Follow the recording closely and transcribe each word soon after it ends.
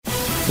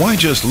Why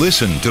just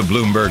listen to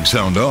Bloomberg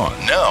Sound On?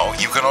 Now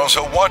you can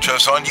also watch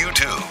us on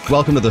YouTube.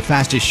 Welcome to the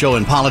fastest show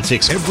in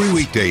politics. Every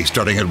weekday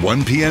starting at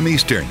 1 p.m.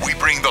 Eastern, we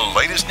bring the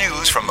latest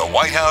news from the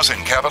White House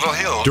and Capitol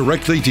Hill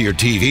directly to your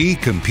TV,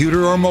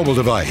 computer, or mobile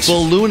device.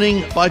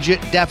 Ballooning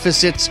budget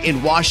deficits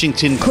in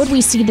Washington. Could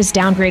we see this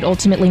downgrade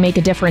ultimately make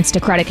a difference to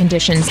credit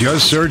conditions?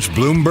 Just search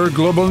Bloomberg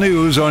Global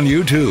News on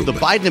YouTube. The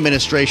Biden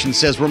administration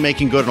says we're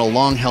making good on a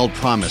long-held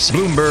promise.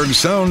 Bloomberg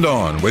Sound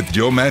On with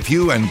Joe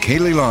Matthew and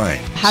Kaylee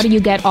Lyons. How do you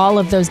get all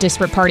of those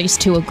disparate parties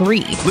to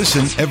agree?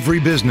 Listen every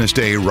business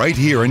day right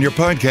here in your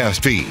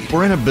podcast feed.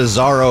 We're in a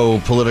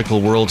bizarro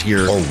political world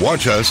here. Or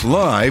watch us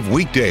live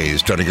weekdays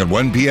starting at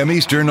 1 p.m.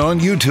 Eastern on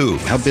YouTube.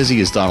 How busy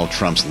is Donald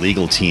Trump's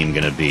legal team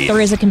going to be?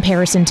 There is a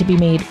comparison to be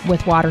made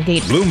with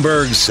Watergate.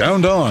 Bloomberg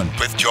Sound On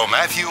with Joe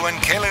Matthew and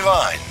Kaylee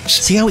Lyons.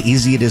 See how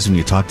easy it is when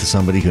you talk to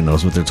somebody who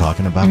knows what they're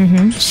talking about?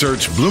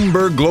 Search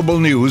Bloomberg Global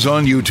News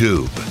on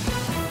YouTube.